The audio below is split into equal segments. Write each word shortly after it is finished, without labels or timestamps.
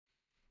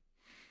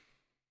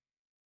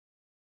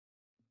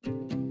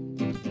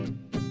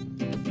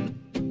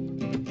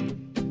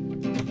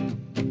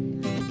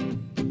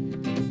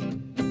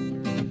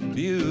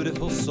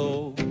beautiful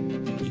soul,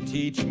 you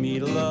teach me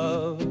to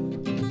love.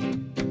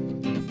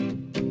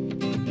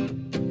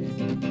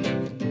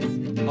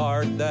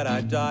 Heart that I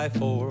die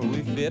for,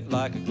 we fit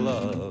like a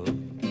glove.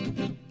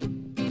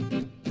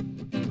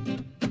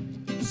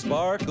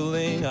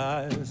 Sparkling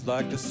eyes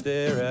like to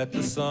stare at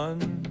the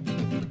sun.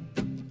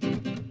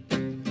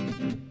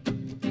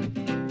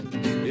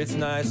 It's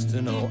nice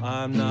to know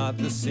I'm not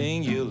the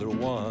singular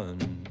one.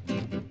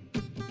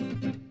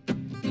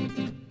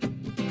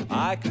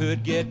 I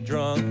could get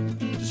drunk,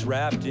 just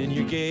wrapped in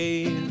your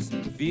gaze.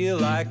 Feel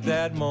like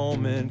that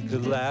moment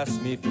could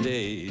last me for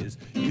days.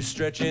 You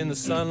stretch in the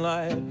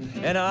sunlight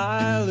and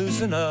I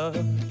loosen up.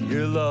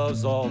 Your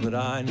love's all that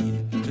I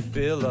need to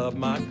fill up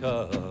my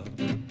cup.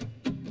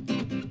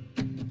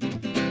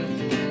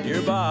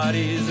 Your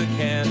body's a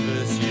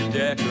canvas you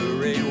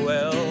decorate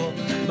well.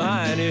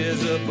 Mine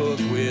is a book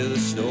with a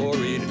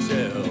story to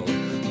tell.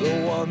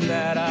 The one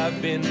that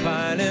I've been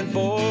pining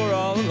for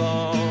all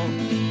along.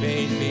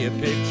 Paint me a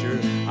picture,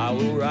 I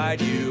will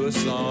write you a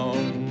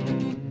song.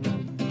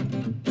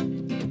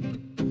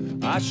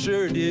 I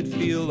sure did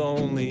feel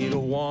lonely to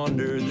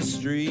wander the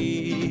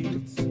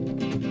streets.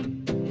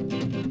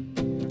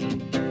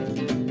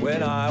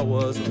 When I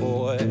was a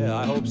boy,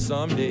 I hoped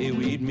someday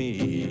we'd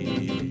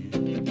meet.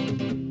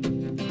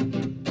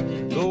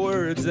 The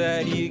words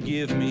that you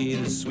give me,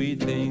 the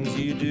sweet things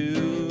you do.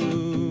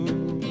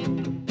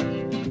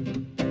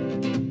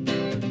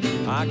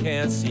 I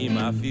can't see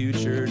my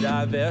future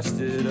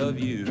divested of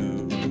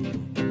you.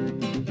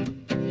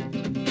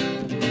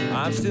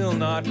 I'm still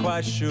not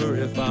quite sure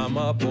if I'm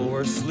up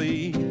or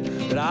asleep,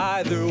 but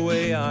either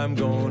way I'm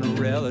going to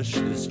relish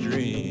this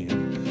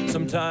dream.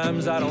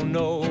 Sometimes I don't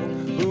know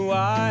who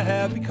I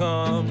have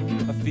become.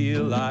 I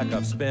feel like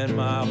I've spent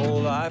my whole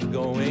life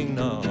going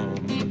numb.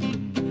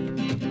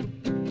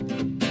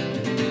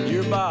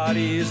 Your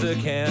body's a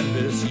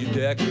canvas you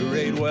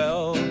decorate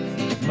well.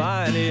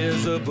 Mine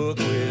is a book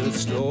with a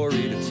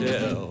story to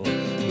tell.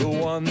 The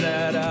one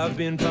that I've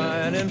been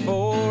pining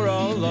for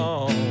all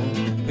along.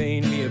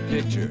 Paint me a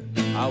picture,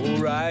 I will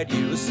write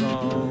you a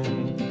song.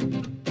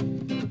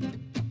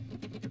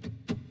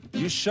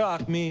 You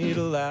shock me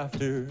to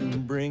laughter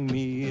and bring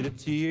me to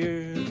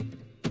tears.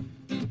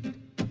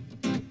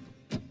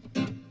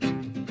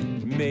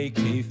 Make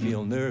me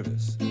feel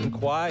nervous and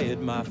quiet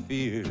my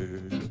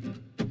fears.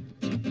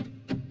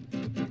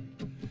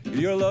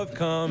 Your love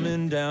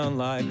coming down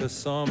like a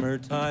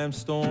summertime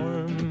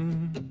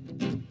storm.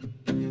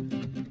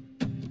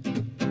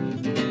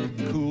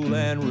 Cool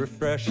and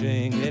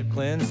refreshing, yet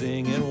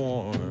cleansing and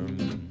warm.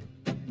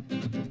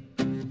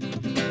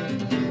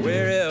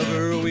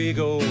 Wherever we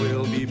go,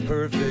 we'll be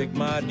perfect,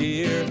 my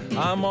dear.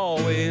 I'm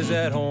always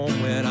at home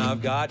when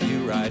I've got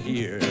you right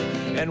here.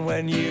 And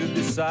when you've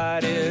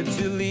decided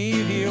to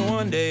leave here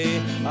one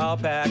day, I'll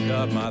pack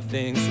up my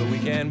things so we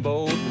can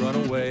both run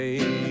away.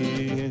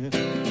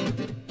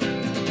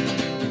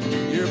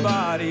 Your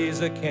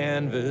body's a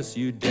canvas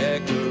you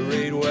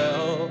decorate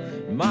well.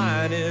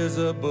 Mine is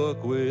a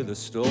book with a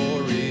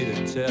story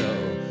to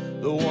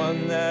tell. The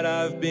one that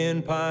I've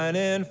been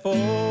pining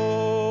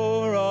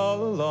for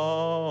all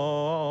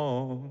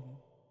along.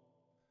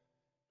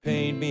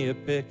 Paint me a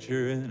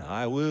picture and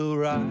I will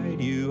write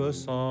you a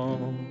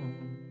song.